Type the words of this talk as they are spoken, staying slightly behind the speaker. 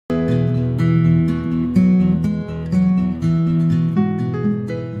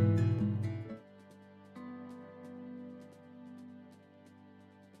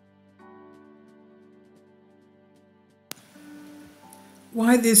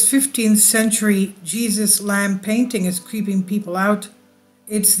why this 15th century Jesus Lamb painting is creeping people out.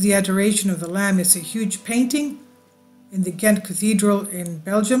 It's the Adoration of the Lamb. It's a huge painting in the Ghent Cathedral in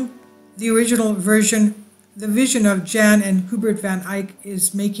Belgium. The original version, the vision of Jan and Hubert van Eyck,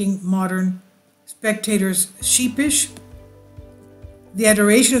 is making modern spectators sheepish. The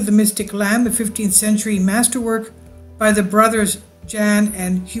Adoration of the Mystic Lamb, a 15th century masterwork by the brothers Jan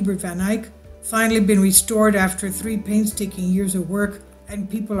and Hubert van Eyck, finally been restored after 3 painstaking years of work, and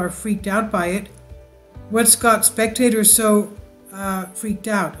people are freaked out by it. What's got spectators so freaked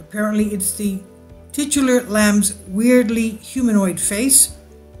out? Apparently it's the titular lamb's weirdly humanoid face,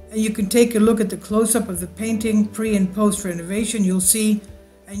 and you can take a look at the close-up of the painting pre and post renovation. You'll see,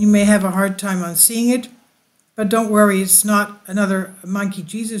 and you may have a hard time on seeing it, but don't worry, it's not another monkey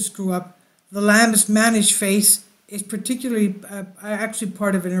Jesus screw up. The lamb's mannish face is particularly actually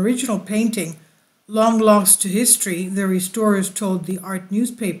part of an original painting long lost to history, the restorers told the art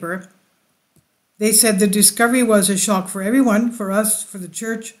newspaper. They said the discovery was a shock for everyone, for us, for the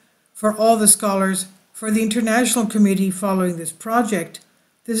church, for all the scholars, for the international committee following this project.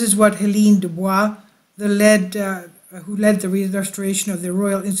 This is what Helene Dubois, who led the restoration of the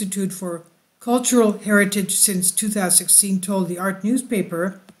Royal Institute for Cultural Heritage since 2016, told the art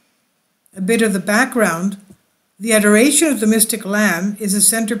newspaper. A bit of the background. The Adoration of the Mystic Lamb is a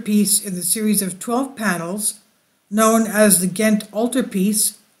centerpiece in the series of 12 panels known as the Ghent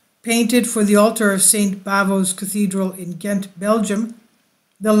altarpiece, painted for the altar of St. Bavo's Cathedral in Ghent, Belgium.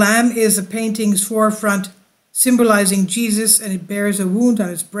 The lamb is the painting's forefront, symbolizing Jesus, and it bears a wound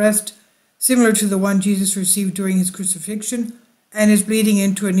on its breast, similar to the one Jesus received during his crucifixion, and is bleeding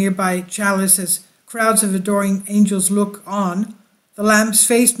into a nearby chalice as crowds of adoring angels look on. The lamb's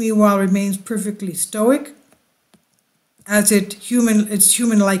face, meanwhile, remains perfectly stoic, as its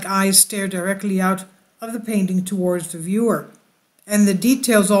human-like eyes stare directly out of the painting towards the viewer. And the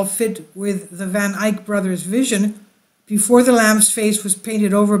details all fit with the Van Eyck brothers' vision before the lamb's face was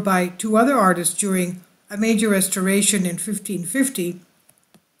painted over by 2 other artists during a major restoration in 1550.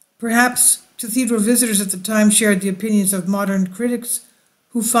 Perhaps cathedral visitors at the time shared the opinions of modern critics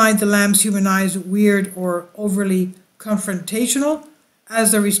who find the lamb's human eyes weird or overly confrontational,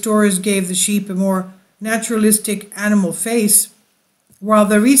 as the restorers gave the sheep a more naturalistic animal face. While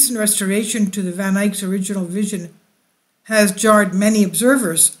the recent restoration to the Van Eyck's original vision has jarred many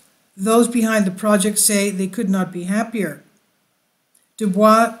observers, those behind the project say they could not be happier.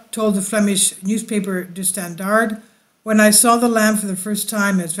 Dubois told the Flemish newspaper De Standaard, "When I saw the lamb for the first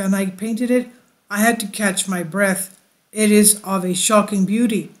time as Van Eyck painted it, I had to catch my breath. It is of a shocking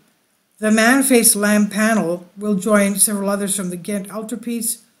beauty." The man-faced lamb panel will join several others from the Ghent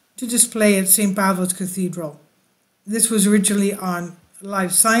altarpiece to display at St. Bavo's Cathedral. This was originally on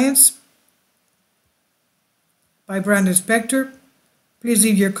Live Science by Brandon Spector. Please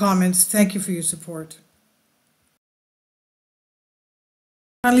leave your comments. Thank you for your support.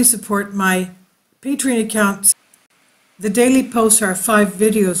 Kindly support my Patreon account. The daily posts are 5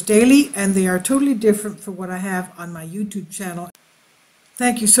 videos daily, and they are totally different from what I have on my YouTube channel.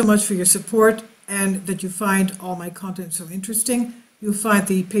 Thank you so much for your support and that you find all my content so interesting. You'll find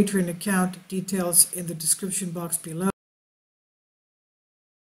the Patreon account details in the description box below.